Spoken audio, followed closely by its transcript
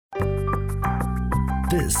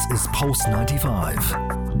This is Pulse 95.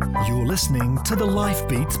 You're listening to the Life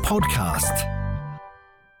Beats podcast.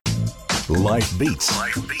 Life Beats.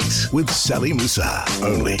 Life Beats with Sally Musa.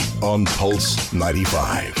 Only on Pulse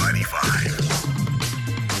 95.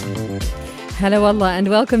 Hello Allah and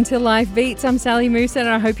welcome to Life Beats. I'm Sally Musa and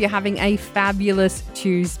I hope you're having a fabulous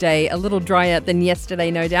Tuesday. A little drier than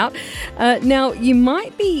yesterday, no doubt. Now, you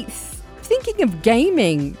might be thinking of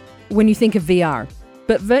gaming when you think of VR.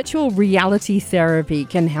 But virtual reality therapy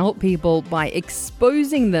can help people by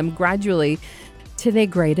exposing them gradually to their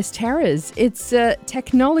greatest terrors. It's a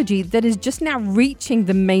technology that is just now reaching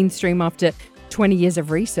the mainstream after 20 years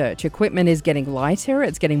of research. Equipment is getting lighter,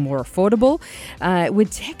 it's getting more affordable,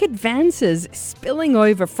 with tech advances spilling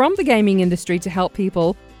over from the gaming industry to help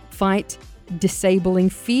people fight disabling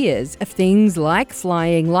fears of things like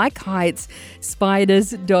flying, like heights,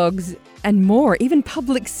 spiders, dogs, and more, even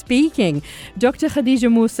public speaking. Dr.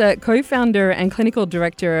 Khadija Musa, co-founder and clinical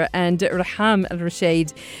director, and Reham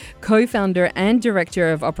Al-Rashid, co-founder and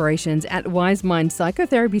director of operations at Wise Mind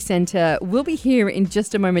Psychotherapy Center, will be here in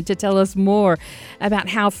just a moment to tell us more about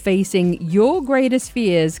how facing your greatest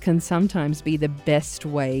fears can sometimes be the best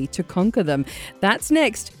way to conquer them. That's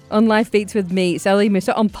next on Life Beats with me, Sally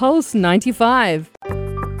Musa, on Pulse 95.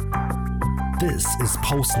 This is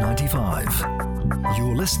Pulse 95.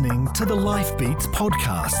 You're listening to the Life Beats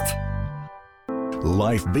podcast.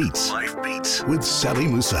 Life Beats. Life Beats with Sally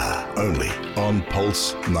Musa. Only on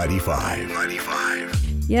Pulse 95.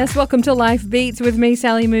 Yes, welcome to Life Beats with me,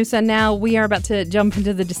 Sally Musa. Now we are about to jump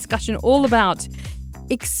into the discussion all about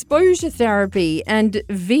exposure therapy and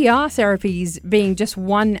VR therapies being just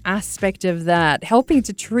one aspect of that, helping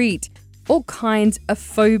to treat all kinds of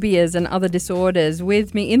phobias and other disorders.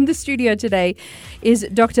 With me in the studio today is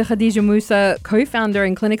Dr. Khadija Musa, co-founder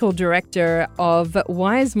and clinical director of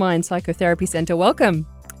Wise Mind Psychotherapy Center. Welcome.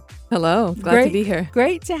 Hello, glad to be here.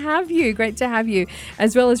 Great to have you.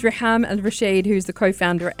 As well as Reham Al-Rashid, who's the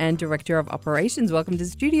co-founder and director of operations. Welcome to the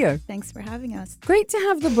studio. Thanks for having us. Great to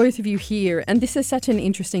have the both of you here. And this is such an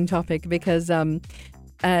interesting topic because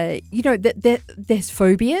there's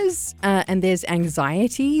phobias and there's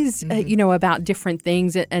anxieties, about different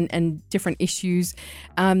things and different issues.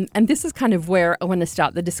 And this is kind of where I want to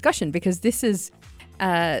start the discussion, because these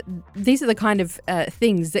are the kind of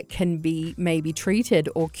things that can be maybe treated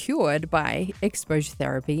or cured by exposure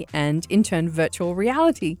therapy and, in turn, virtual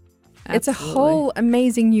reality. Absolutely. It's a whole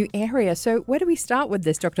amazing new area. So where do we start with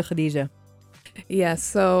this, Dr. Khadija? Yes,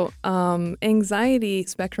 so anxiety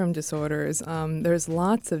spectrum disorders, there's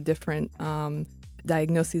lots of different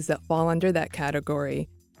diagnoses that fall under that category.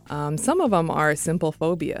 Some of them are simple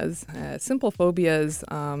phobias. Simple phobias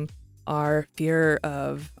are fear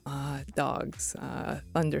of dogs,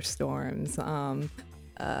 thunderstorms,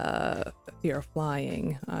 fear of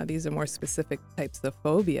flying. These are more specific types of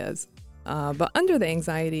phobias. But under the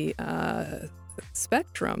anxiety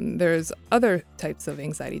spectrum, there's other types of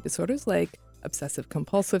anxiety disorders like obsessive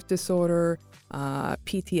compulsive disorder,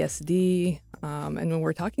 PTSD, and when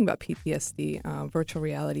we're talking about PTSD, virtual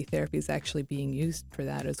reality therapy is actually being used for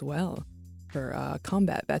that as well, for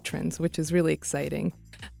combat veterans, which is really exciting.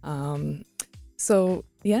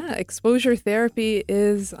 Exposure therapy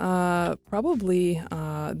is probably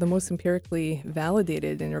the most empirically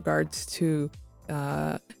validated in regards to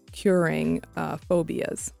curing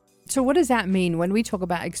phobias. So what does that mean when we talk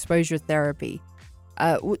about exposure therapy?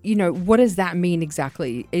 What does that mean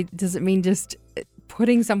exactly? Does it mean just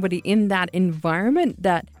putting somebody in that environment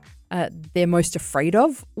that they're most afraid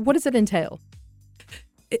of? What does it entail?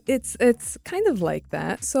 It's kind of like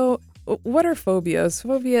that. So what are phobias?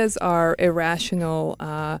 Phobias are irrational,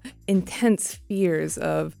 intense fears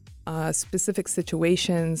of specific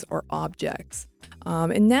situations or objects.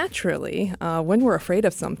 And naturally, when we're afraid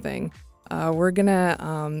of something, we're going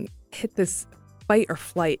to hit this fight or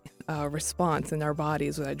flight response in our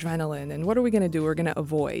bodies with adrenaline. And what are we going to do? We're going to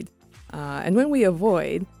avoid. And when we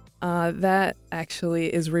avoid, that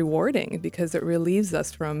actually is rewarding because it relieves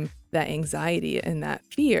us from that anxiety and that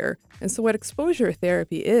fear. And so what exposure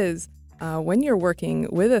therapy is, when you're working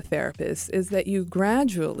with a therapist, is that you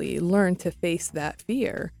gradually learn to face that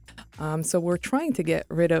fear. So we're trying to get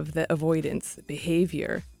rid of the avoidance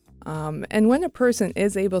behavior. And when a person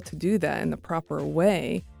is able to do that in the proper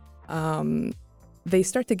way, they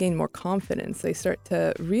start to gain more confidence. They start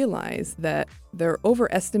to realize that they're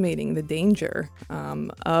overestimating the danger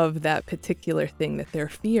of that particular thing that they're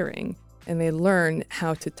fearing. And they learn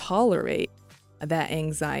how to tolerate that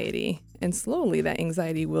anxiety. And slowly that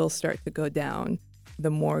anxiety will start to go down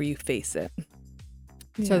the more you face it.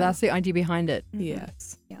 So that's the idea behind it.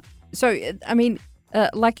 Yes. Yeah. So, I mean,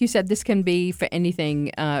 like you said, this can be for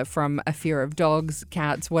anything from a fear of dogs,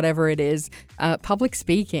 cats, whatever it is, public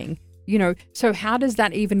speaking, So how does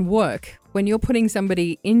that even work when you're putting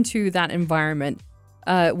somebody into that environment?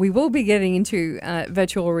 We will be getting into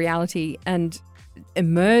virtual reality and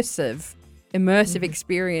immersive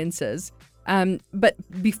experiences. But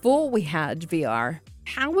before we had VR,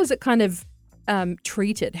 how was it kind of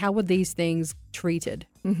treated? How were these things treated?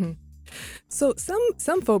 Mm-hmm. So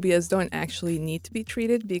some phobias don't actually need to be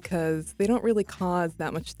treated because they don't really cause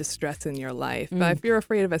that much distress in your life. If you're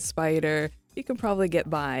afraid of a spider, you can probably get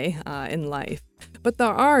by in life. But there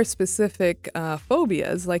are specific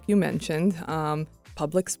phobias, like you mentioned,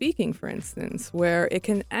 public speaking, for instance, where it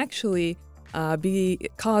can actually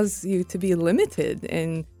cause you to be limited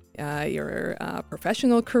in your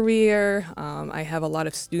professional career. I have a lot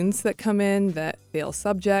of students that come in that fail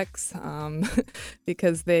subjects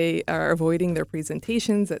because they are avoiding their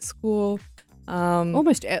presentations at school.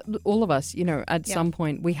 Almost all of us, at some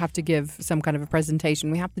point we have to give some kind of a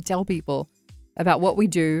presentation. We have to tell people about what we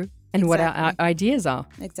do and what our ideas are.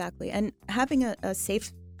 Exactly. And having a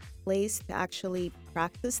safe place to actually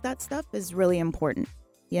practice that stuff is really important,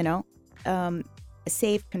 A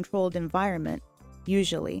safe, controlled environment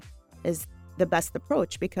usually is the best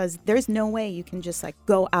approach, because there's no way you can just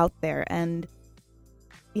go out there and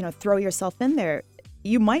throw yourself in there.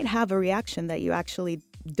 You might have a reaction that you actually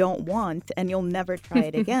don't want and you'll never try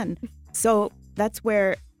it again. So that's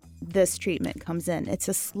where this treatment comes in. It's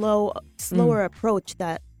a slower approach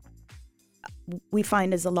that we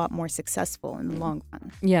find is a lot more successful in the long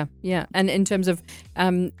run. Yeah. And in terms of,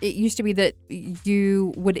 it used to be that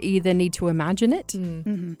you would either need to imagine it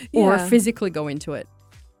or physically go into it.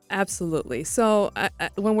 Absolutely. So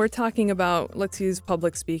when we're talking about, let's use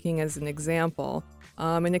public speaking as an example,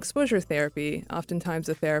 in exposure therapy, oftentimes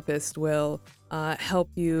a therapist will help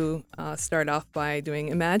you start off by doing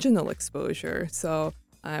imaginal exposure. So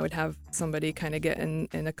I would have somebody kind of get in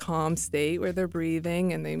a calm state where they're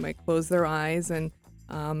breathing, and they might close their eyes and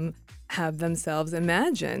have themselves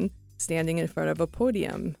imagine standing in front of a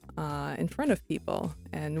podium in front of people.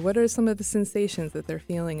 And what are some of the sensations that they're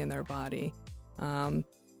feeling in their body?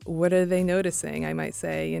 What are they noticing? I might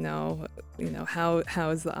say, how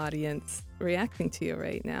is the audience reacting to you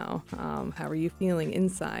right now? How are you feeling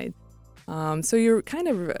inside? So you're kind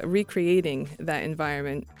of recreating that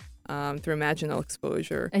environment through imaginal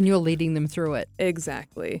exposure. And you're leading them through it.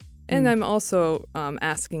 Exactly. And I'm also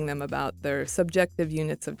asking them about their subjective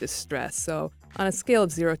units of distress. So on a scale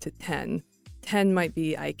of 0 to 10, 10 might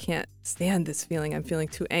be, I can't stand this feeling. I'm feeling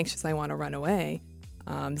too anxious. I want to run away.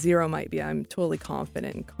 0 might be, I'm totally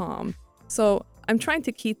confident and calm. So I'm trying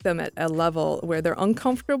to keep them at a level where they're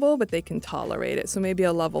uncomfortable, but they can tolerate it. So maybe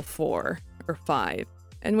a level 4 or 5.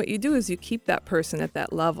 And what you do is you keep that person at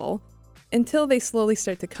that level until they slowly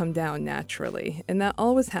start to come down naturally. And that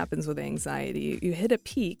always happens with anxiety. You hit a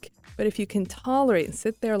peak, but if you can tolerate and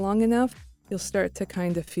sit there long enough, you'll start to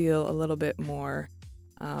kind of feel a little bit more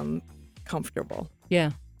comfortable.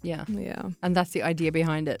 Yeah. And that's the idea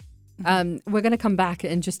behind it. We're going to come back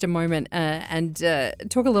in just a moment and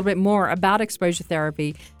talk a little bit more about exposure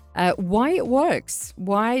therapy, why it works,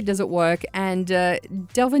 why does it work, and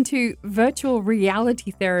delve into virtual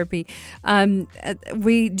reality therapy.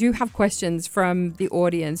 We do have questions from the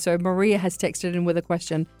audience. So Maria has texted in with a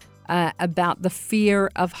question about the fear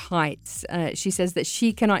of heights. She says that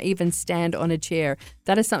she cannot even stand on a chair.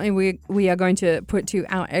 That is something we are going to put to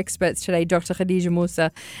our experts today, Dr. Khadija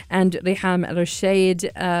Musa and Riham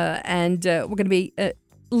Rashid, and we're going to be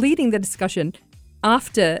leading the discussion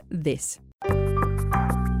after this.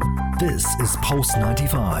 This is Pulse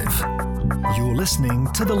 95. You're listening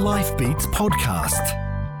to the Life Beats podcast.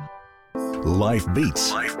 Life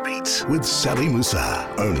Beats with Sally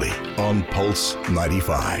Musa, only on Pulse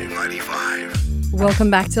 95. Welcome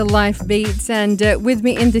back to Life Beats, and with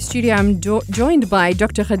me in the studio I'm joined by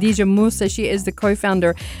Dr. Khadija Musa. She is the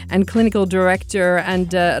co-founder and clinical director, and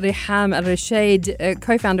Riham Rashid,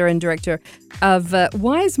 co-founder and director of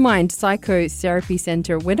Wise Mind Psychotherapy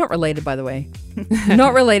Center. We're not related, by the way.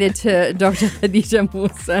 Not related to Dr. Khadija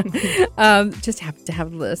Musa. Just happen to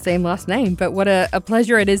have the same last name, but what a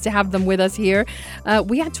pleasure it is to have them with us here.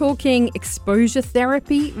 We are talking exposure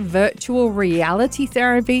therapy, virtual reality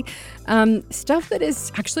therapy, stuff that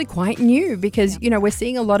is actually quite new because, we're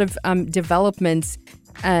seeing a lot of developments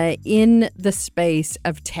in the space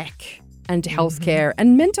of tech and healthcare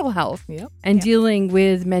and mental health and dealing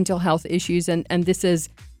with mental health issues. And this is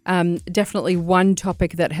definitely one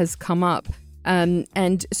topic that has come up.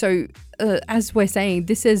 And so, as we're saying,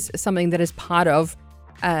 this is something that is part of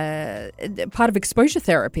exposure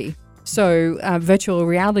therapy. So virtual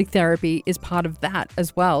reality therapy is part of that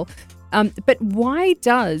as well. But why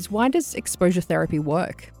does exposure therapy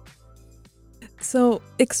work? So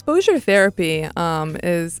exposure therapy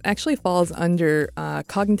is actually falls under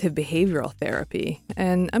cognitive behavioral therapy.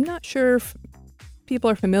 And I'm not sure if people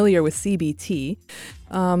are familiar with CBT,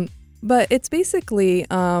 but it's basically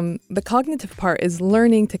the cognitive part is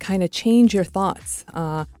learning to kind of change your thoughts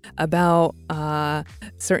about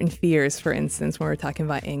certain fears, for instance, when we're talking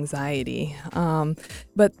about anxiety.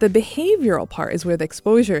 But the behavioral part is where the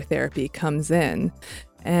exposure therapy comes in.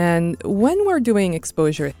 And when we're doing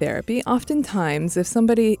exposure therapy, oftentimes if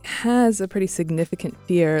somebody has a pretty significant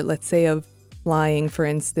fear, let's say of flying, for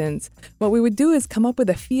instance, what we would do is come up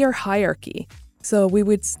with a fear hierarchy. So we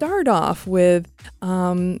would start off with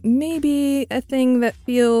maybe a thing that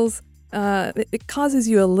feels, it causes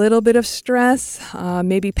you a little bit of stress,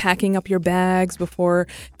 maybe packing up your bags before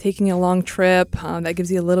taking a long trip. That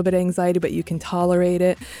gives you a little bit of anxiety, but you can tolerate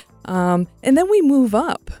it. And then we move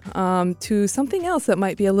up to something else that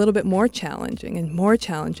might be a little bit more challenging and more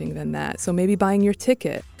challenging than that. So maybe buying your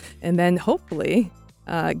ticket and then hopefully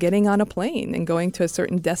getting on a plane and going to a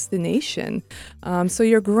certain destination. So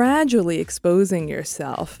you're gradually exposing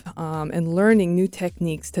yourself and learning new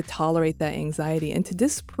techniques to tolerate that anxiety and to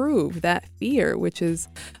disprove that fear, which is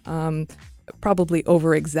probably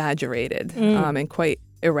over-exaggerated and quite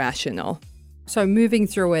irrational. So moving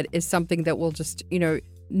through it is something that will just,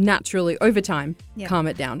 naturally over time calm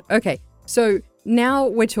it down. Okay, so now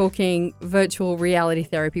we're talking virtual reality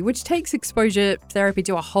therapy, which takes exposure therapy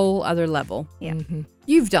to a whole other level. Yeah. Mm-hmm.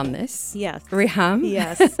 You've done this. Yes. Riham?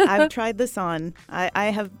 Yes, I've tried this on.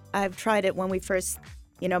 I've tried it when we first,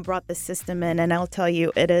 brought the system in, and I'll tell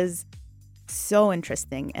you, it is so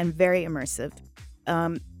interesting and very immersive.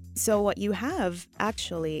 So what you have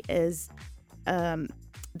actually is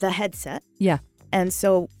the headset. Yeah. And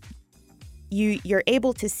so you're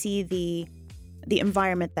able to see the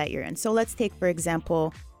environment that you're in. So let's take, for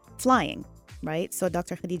example, flying, right? So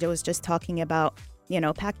Dr. Khadija was just talking about,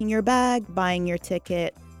 packing your bag, buying your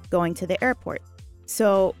ticket, going to the airport.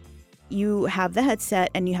 So you have the headset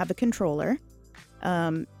and you have a controller.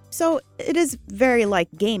 So it is very like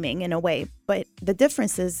gaming in a way, but the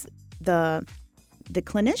difference is the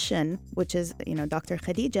clinician, which is, Dr.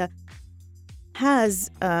 Khadija, has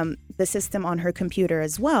the system on her computer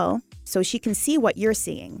as well, so she can see what you're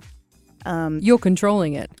seeing. You're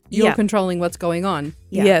controlling it. You're controlling what's going on.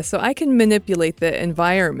 Yeah, so I can manipulate the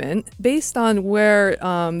environment based on where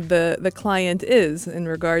the client is in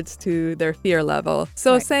regards to their fear level.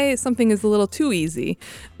 So say something is a little too easy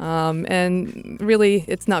and really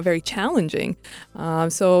it's not very challenging.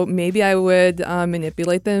 So maybe I would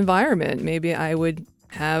manipulate the environment. Maybe I would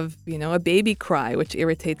have, a baby cry, which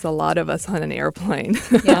irritates a lot of us on an airplane.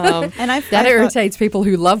 And that irritates people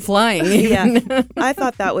who love flying. Yeah, I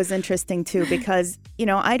thought that was interesting too because,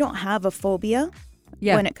 I don't have a phobia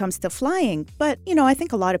when it comes to flying, but, I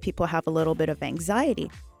think a lot of people have a little bit of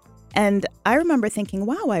anxiety. And I remember thinking,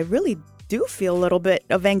 wow, I really do feel a little bit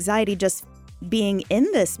of anxiety just being in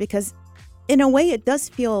this because in a way it does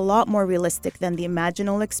feel a lot more realistic than the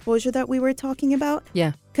imaginal exposure that we were talking about.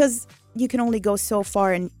 Yeah. Because you can only go so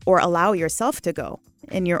far or allow yourself to go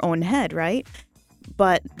in your own head, right?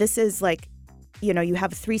 But this is like, you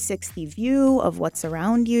have a 360 view of what's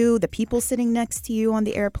around you, the people sitting next to you on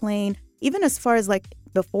the airplane, even as far as like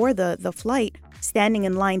before the flight, standing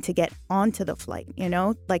in line to get onto the flight,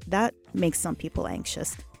 like that makes some people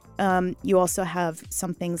anxious. You also have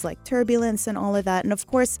some things like turbulence and all of that. And of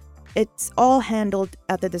course, it's all handled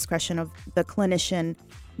at the discretion of the clinician.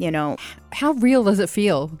 How real does it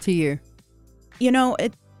feel to you?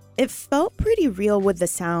 It felt pretty real with the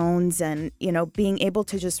sounds and, being able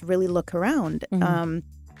to just really look around. Mm-hmm.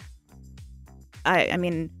 I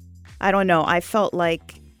mean, I don't know. I felt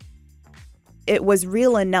like it was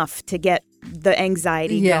real enough to get the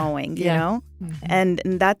anxiety going, you know? Mm-hmm. And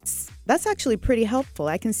that's actually pretty helpful.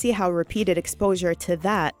 I can see how repeated exposure to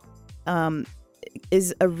that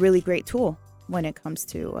is a really great tool when it comes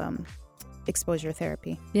to exposure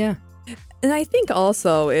therapy. Yeah. And I think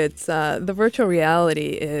also it's the virtual reality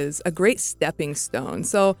is a great stepping stone.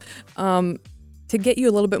 So to get you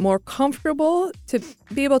a little bit more comfortable to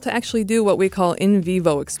be able to actually do what we call in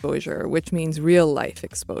vivo exposure, which means real life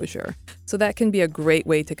exposure. So that can be a great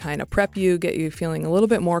way to kind of prep you, get you feeling a little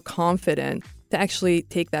bit more confident to actually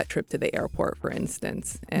take that trip to the airport, for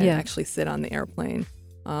instance, and actually sit on the airplane.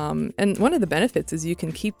 And one of the benefits is you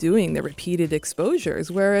can keep doing the repeated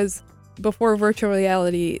exposures, whereas before virtual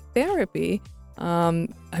reality therapy,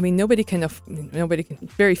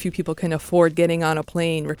 very few people can afford getting on a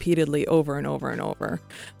plane repeatedly over and over and over.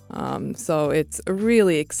 So it's a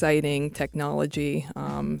really exciting technology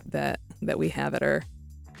that we have at our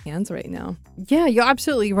hands right now. Yeah, you're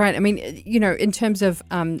absolutely right. I mean, in terms of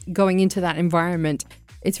going into that environment,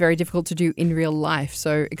 it's very difficult to do in real life.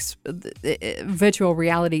 So virtual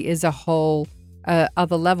reality is a whole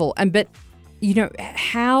other level. But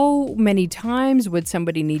how many times would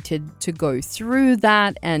somebody need to go through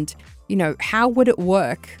that? And, how would it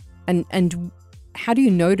work? And how do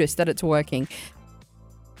you notice that it's working?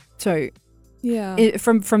 So yeah,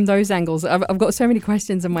 from those angles, I've got so many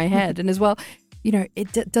questions in my head. And as well,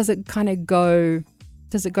 does it go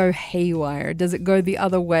haywire? Does it go the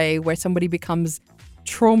other way where somebody becomes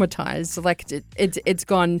traumatized? Like it's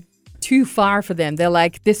gone too far for them. They're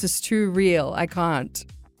like, this is too real. I can't.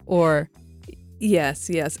 Or... Yes.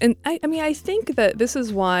 And I think that this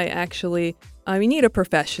is why actually you need a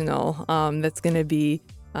professional that's going to be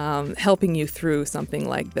helping you through something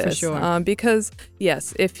like this. For sure. Because,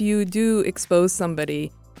 yes, if you do expose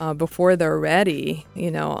somebody before they're ready,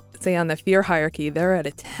 say on the fear hierarchy, they're at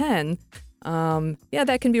a 10,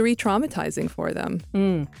 that can be re-traumatizing for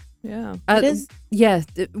them. Yeah. It is. Yeah,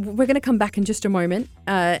 we're going to come back in just a moment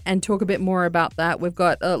and talk a bit more about that. We've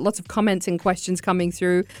got lots of comments and questions coming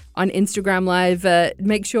through on Instagram Live.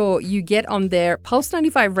 Make sure you get on there. Pulse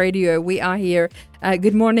 95 Radio, we are here.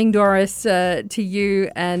 Good morning, Doris, to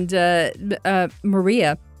you and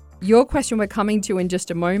Maria. Your question we're coming to in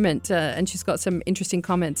just a moment, and she's got some interesting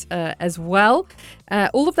comments as well.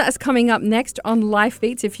 All of that is coming up next on Life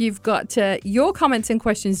Beats. If you've got your comments and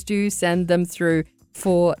questions, do send them through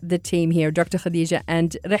for the team here, Dr. Khadija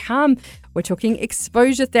and Reham. We're talking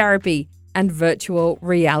exposure therapy and virtual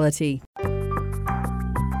reality.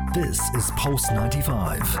 This is Pulse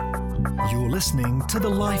 95. You're listening to the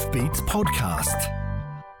Life Beats podcast.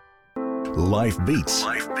 Life Beats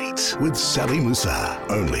with Sally Musa,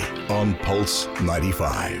 only on Pulse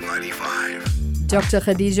 95. Dr.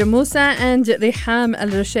 Khadija Musa and Reham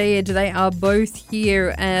Al-Rushayd, they are both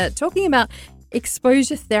here talking about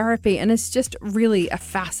exposure therapy, and it's just really a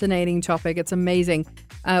fascinating topic. It's amazing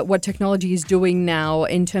what technology is doing now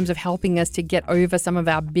in terms of helping us to get over some of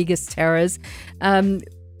our biggest terrors.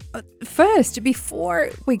 First,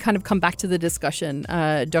 before we kind of come back to the discussion,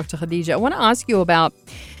 Dr. Khadija, I want to ask you about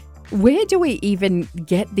where do we even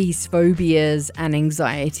get these phobias and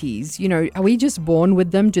anxieties? Are we just born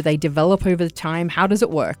with them? Do they develop over time? How does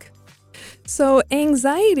it work? So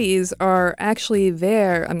anxieties are actually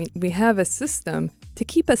there. I mean, we have a system to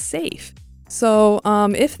keep us safe. So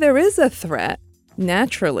if there is a threat,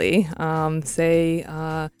 naturally, say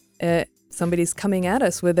somebody's coming at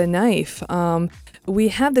us with a knife, we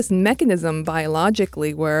have this mechanism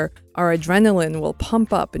biologically where our adrenaline will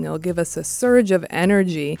pump up and it'll give us a surge of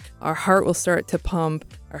energy. Our heart will start to pump.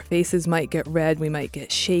 Our faces might get red. We might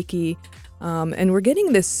get shaky. And we're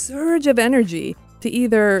getting this surge of energy to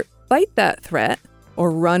either fight that threat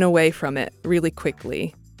or run away from it really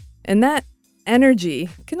quickly. And that energy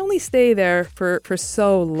can only stay there for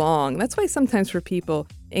so long. That's why sometimes for people,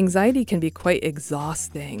 anxiety can be quite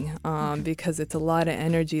exhausting because it's a lot of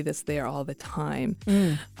energy that's there all the time.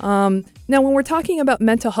 Now, when we're talking about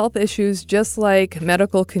mental health issues, just like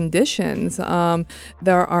medical conditions,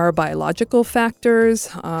 there are biological factors,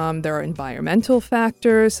 there are environmental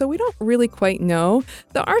factors, so we don't really quite know.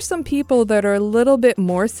 There are some people that are a little bit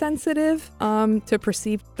more sensitive to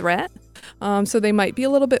perceived threat. So they might be a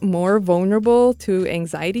little bit more vulnerable to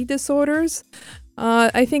anxiety disorders.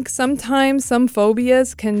 I think sometimes some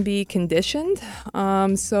phobias can be conditioned.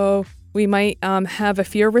 So we might have a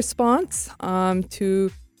fear response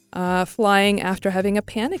to flying after having a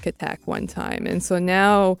panic attack one time. And so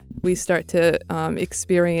now we start to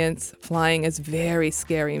experience flying as very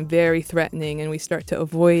scary and very threatening, and we start to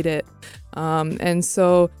avoid it. And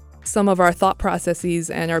so some of our thought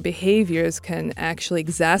processes and our behaviors can actually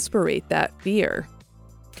exasperate that fear.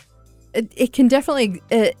 It can definitely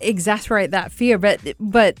exasperate that fear, but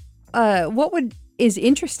what is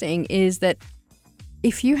interesting is that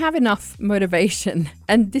if you have enough motivation,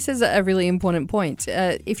 and this is a really important point,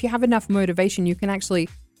 if you have enough motivation, you can actually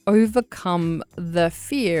overcome the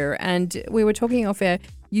fear. And we were talking off air,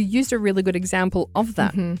 you used a really good example of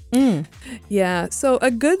that. Yeah, so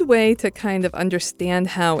a good way to kind of understand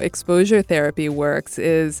how exposure therapy works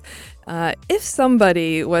is if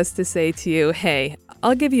somebody was to say to you, hey,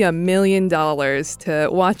 I'll give you $1 million to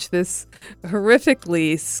watch this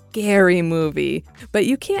horrifically scary movie, but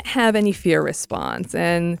you can't have any fear response.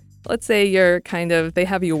 And let's say they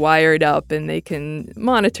have you wired up and they can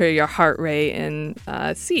monitor your heart rate and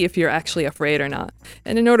see if you're actually afraid or not.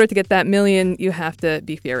 And in order to get that million, you have to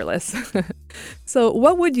be fearless. So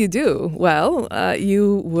what would you do? Well,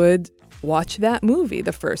 you would watch that movie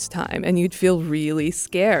the first time and you'd feel really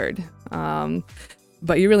scared.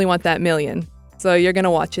 But you really want that million. So you're going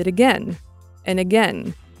to watch it again and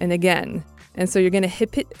again and again. And so you're going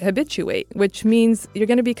to habituate, which means you're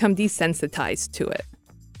going to become desensitized to it.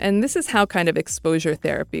 And this is how kind of exposure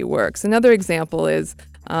therapy works. Another example is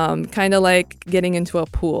kind of like getting into a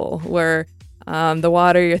pool where the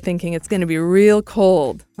water, you're thinking it's going to be real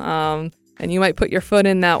cold. And you might put your foot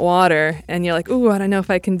in that water and you're like, ooh, I don't know if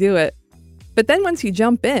I can do it. But then once you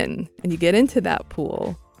jump in and you get into that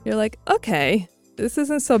pool, you're like, okay, this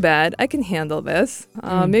isn't so bad. I can handle this.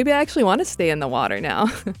 Maybe I actually want to stay in the water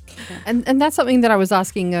now. And that's something that I was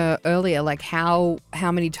asking earlier, like how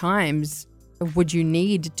many times would you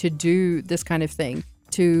need to do this kind of thing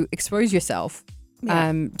to expose yourself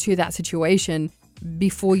to that situation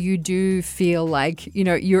before you do feel like,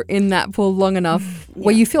 you're in that pool long enough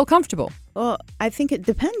where you feel comfortable? Well, I think it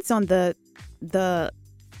depends on the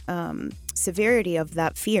severity of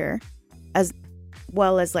that fear, as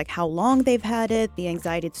well as like how long they've had it, the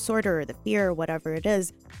anxiety disorder or the fear or whatever it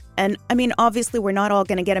is. And I mean, obviously we're not all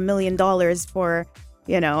going to get $1 million for,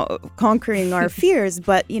 conquering our fears,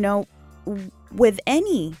 but, with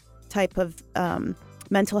any type of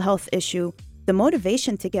mental health issue, the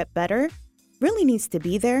motivation to get better really needs to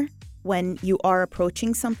be there when you are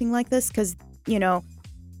approaching something like this, because,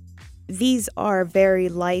 these are very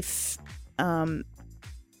life,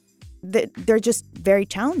 they're just very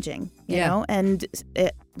challenging, you know, and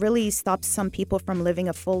it really stops some people from living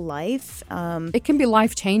a full life. It can be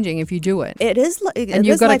life-changing if you do it. It is, and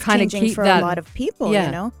you've got to kind of life-changing keep for that, a lot of people,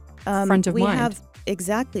 front of mind.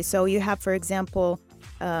 Exactly. So you have, for example,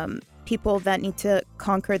 people that need to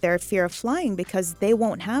conquer their fear of flying because they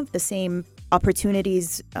won't have the same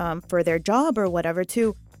opportunities for their job or whatever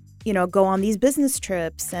to, go on these business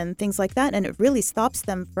trips and things like that. And it really stops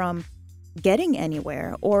them from getting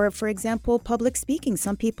anywhere. Or, for example, public speaking.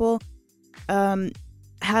 Some people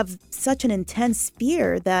have such an intense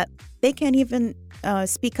fear that they can't even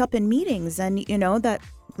speak up in meetings. And, that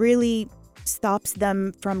really stops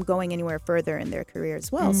them from going anywhere further in their career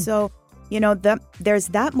as well. So, there's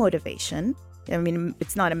that motivation. I mean,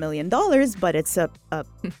 it's not $1 million, but it's a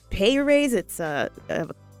pay raise. It's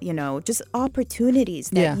just opportunities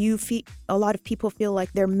that you feel, a lot of people feel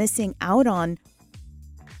like they're missing out on.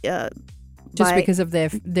 Just because of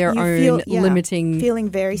their own limiting feeling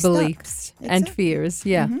very beliefs and fears.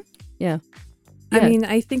 Yeah. Mm-hmm. Yeah. I mean,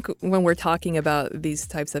 I think when we're talking about these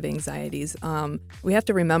types of anxieties, we have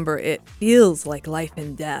to remember it feels like life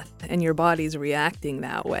and death, and your body's reacting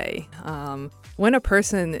that way. When a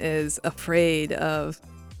person is afraid of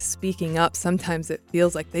speaking up, sometimes it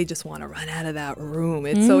feels like they just want to run out of that room.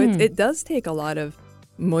 So it does take a lot of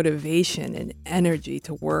motivation and energy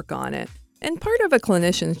to work on it. And part of a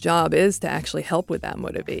clinician's job is to actually help with that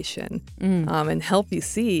motivation and help you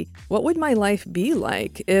see, what would my life be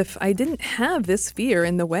like if I didn't have this fear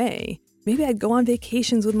in the way? Maybe I'd go on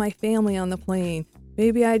vacations with my family on the plane.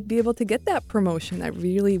 Maybe I'd be able to get that promotion I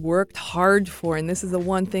really worked hard for. And this is the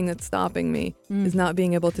one thing that's stopping me, is not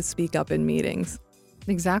being able to speak up in meetings.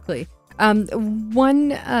 Exactly.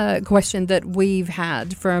 One question that we've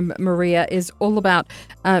had from Maria is all about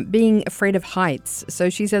being afraid of heights. So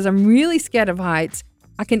she says, I'm really scared of heights.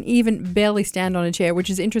 I can even barely stand on a chair, which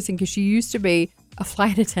is interesting because she used to be a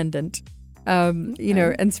flight attendant,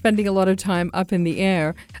 and spending a lot of time up in the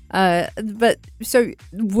air. But so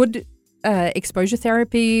would exposure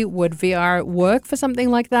therapy, would VR work for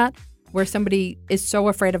something like that, where somebody is so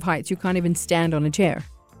afraid of heights you can't even stand on a chair?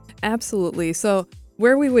 Absolutely. So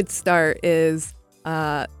where we would start is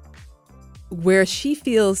where she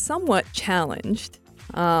feels somewhat challenged,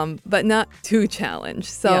 but not too challenged.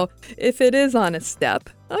 So if it is on a step,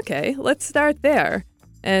 okay, let's start there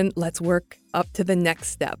and let's work up to the next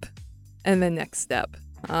step and the next step.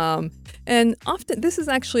 And often this is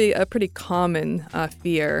actually a pretty common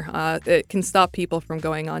fear. It can stop people from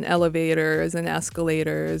going on elevators and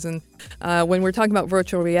escalators. And when we're talking about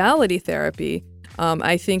virtual reality therapy,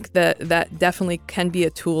 I think that definitely can be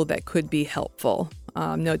a tool that could be helpful,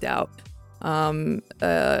 no doubt. And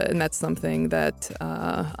that's something that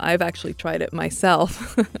I've actually tried it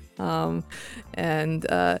myself. And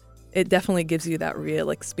it definitely gives you that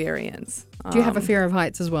real experience. Do you have a fear of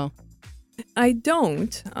heights as well? I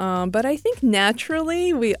don't, but I think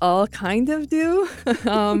naturally we all kind of do.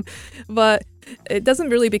 But it doesn't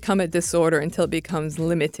really become a disorder until it becomes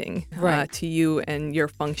limiting Right. to you and your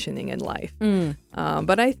functioning in life.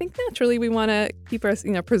 But I think naturally we want to keep us,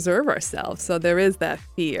 preserve ourselves. So there is that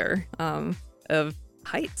fear of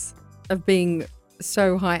heights. Of being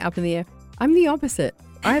so high up in the air. I'm the opposite.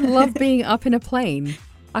 I love being up in a plane.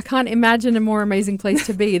 I can't imagine a more amazing place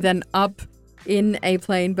to be than up in a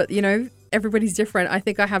plane. But, everybody's different. I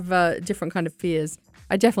think I have different kind of fears.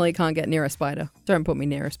 I definitely can't get near a spider. Don't put me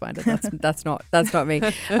near a spider. That's not me.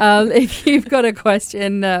 If you've got a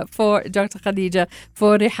question for Dr. Khadija,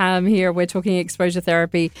 for Riham here, we're talking exposure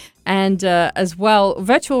therapy and as well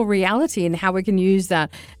virtual reality and how we can use that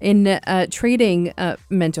in treating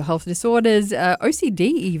mental health disorders, OCD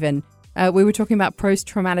even. We were talking about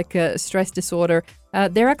post-traumatic stress disorder.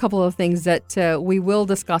 There are a couple of things that we will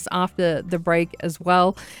discuss after the break as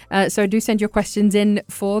well. So do send your questions in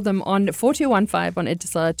for them on 4215 on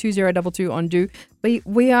Etisalat, 2022 on Do.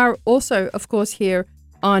 We are also, of course, here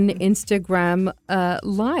on Instagram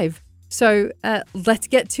Live. So let's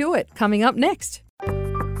get to it. Coming up next.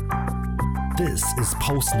 This is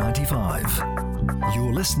Pulse 95.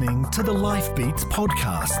 You're listening to the Life Beats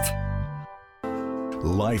podcast.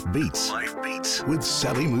 Life Beats with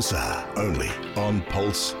Sally Musa, only on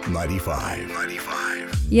Pulse 95.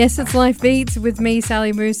 Yes, it's Life Beats with me,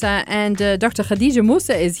 Sally Musa, and Dr. Khadija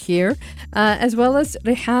Musa is here, as well as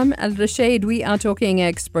Riham Al-Rashid. We are talking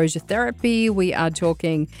exposure therapy. We are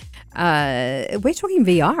talking, we're talking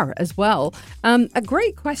VR as well. A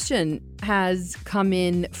great question has come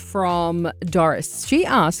in from Doris. She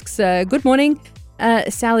asks, good morning,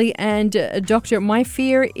 Sally and Doctor. My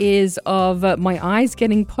fear is of my eyes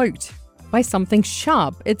getting poked by something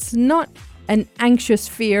sharp. It's not an anxious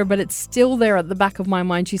fear, but it's still there at the back of my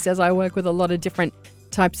mind. She says, I work with a lot of different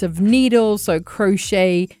types of needles, so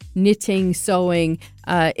crochet, knitting, sewing.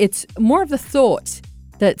 It's more of the thought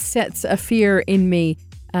that sets a fear in me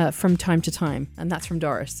from time to time. And that's from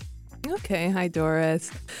Doris. Okay. Hi,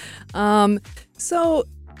 Doris. So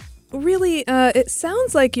really, it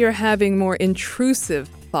sounds like you're having more intrusive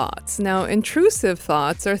thoughts. Now, intrusive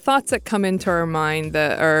thoughts are thoughts that come into our mind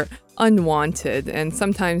that are unwanted and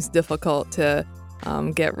sometimes difficult to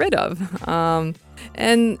get rid of.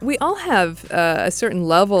 And we all have a certain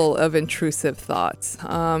level of intrusive thoughts.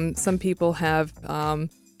 Some people have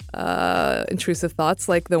intrusive thoughts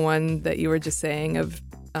like the one that you were just saying of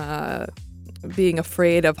being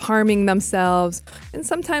afraid of harming themselves. And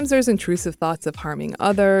sometimes there's intrusive thoughts of harming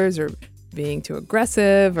others or being too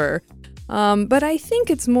aggressive but I think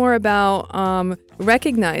it's more about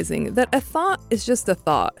recognizing that a thought is just a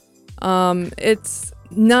thought. It's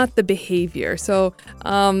not the behavior. So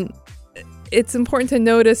it's important to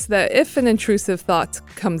notice that if an intrusive thought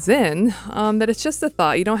comes in, that it's just a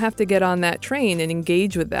thought. You don't have to get on that train and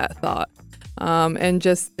engage with that thought and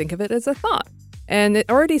just think of it as a thought. And it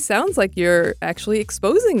already sounds like you're actually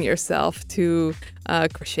exposing yourself to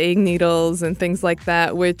crocheting needles and things like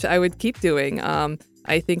that, which I would keep doing.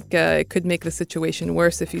 I think it could make the situation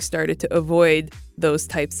worse if you started to avoid those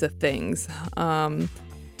types of things.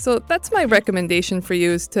 So that's my recommendation for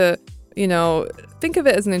you is to, think of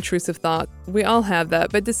it as an intrusive thought. We all have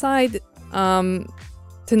that, but decide to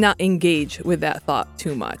not engage with that thought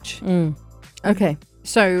too much. Okay.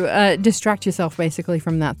 So distract yourself basically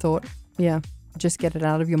from that thought. Yeah. Just get it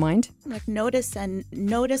out of your mind. Like notice,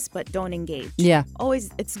 but don't engage. Yeah. Always,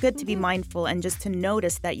 it's good to be mindful and just to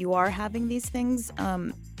notice that you are having these things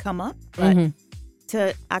come up, but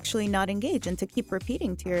to actually not engage and to keep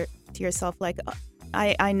repeating to yourself, like,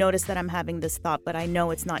 I notice that I'm having this thought, but I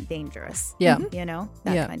know it's not dangerous. Yeah.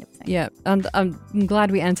 That kind of thing. Yeah. And I'm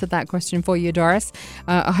glad we answered that question for you, Doris.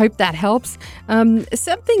 I hope that helps.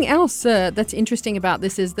 Something else that's interesting about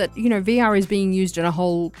this is that, VR is being used in a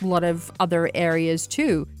whole lot of other areas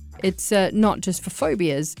too. It's not just for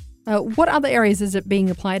phobias. What other areas is it being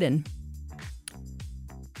applied in?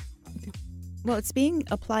 Well, it's being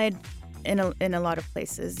applied in a lot of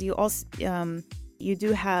places. You also, you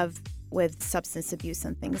do have with substance abuse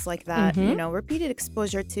and things like that, repeated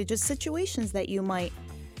exposure to just situations that you might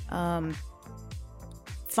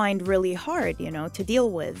find really hard, to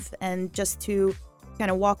deal with, and just to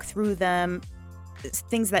kind of walk through them,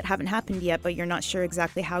 things that haven't happened yet, but you're not sure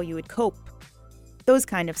exactly how you would cope. Those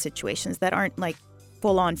kind of situations that aren't like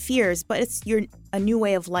full-on fears, but it's a new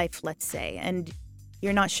way of life, let's say, and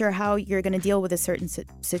you're not sure how you're going to deal with a certain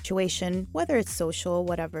situation, whether it's social,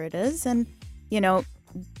 whatever it is, and,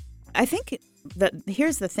 I think that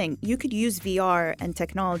here's the thing. You could use VR and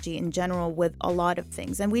technology in general with a lot of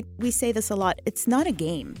things. And we say this a lot. It's not a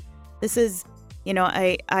game. This is,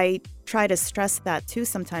 I try to stress that too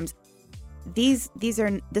sometimes. this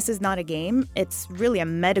is not a game. It's really a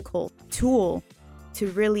medical tool to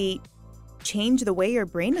really change the way your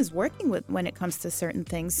brain is working with when it comes to certain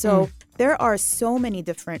things. So there are so many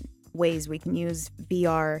different ways we can use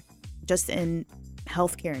VR just in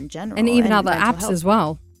healthcare in general. And even other mental apps health. as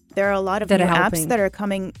well. There are a lot of that new are apps helping. that are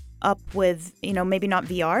coming up with, maybe not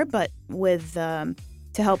VR, but with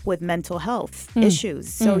to help with mental health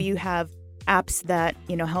issues. So you have apps that,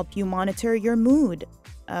 help you monitor your mood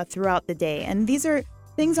throughout the day. And these are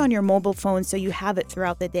things on your mobile phone, so you have it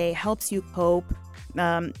throughout the day, helps you cope.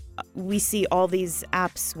 We see all these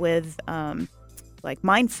apps with like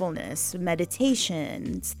mindfulness,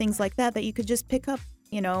 meditation, things like that you could just pick up,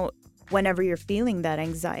 whenever you're feeling that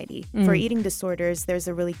anxiety. For eating disorders, there's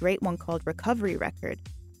a really great one called Recovery Record,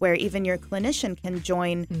 where even your clinician can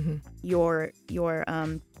join your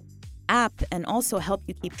app and also help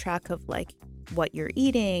you keep track of like what you're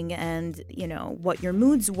eating and, what your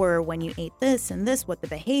moods were when you ate this and this, what the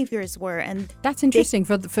behaviors were. And That's interesting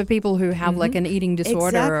for people who have like an eating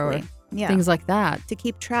disorder or things like that. To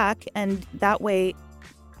keep track, and that way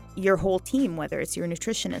your whole team, whether it's your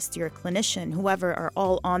nutritionist, your clinician, whoever, are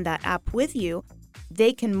all on that app with you.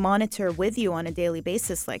 They can monitor with you on a daily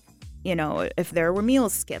basis, like, if there were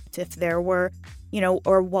meals skipped, if there were,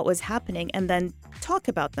 or what was happening, and then talk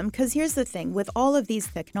about them. Because here's the thing, with all of these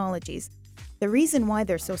technologies, the reason why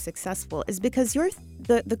they're so successful is because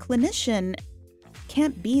the clinician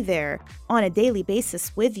can't be there on a daily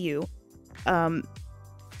basis with you,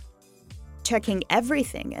 checking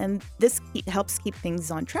everything, and this helps keep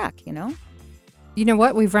things on track. You know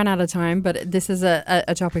what? We've run out of time, but this is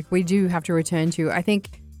a topic we do have to return to. I think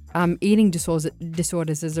eating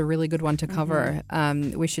disorders is a really good one to cover.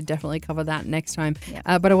 We should definitely cover that next time.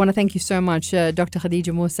 Yeah. But I want to thank you so much, Dr.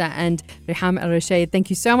 Khadija Musa and Reham Al-Rashaid. Thank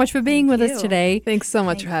you so much for being with us today. Thanks so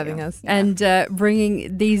much for having us. And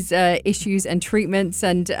bringing these issues and treatments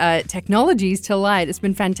and technologies to light. It's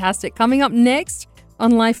been fantastic. Coming up next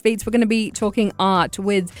on Life Beats, we're going to be talking art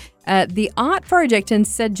with the Art Project in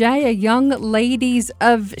Sajaya Young Ladies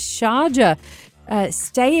of Sharjah.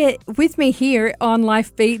 Stay with me here on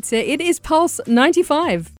Life Beats. It is Pulse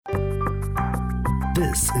 95.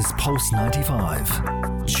 This is Pulse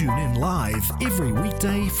 95. Tune in live every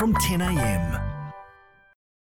weekday from 10 a.m.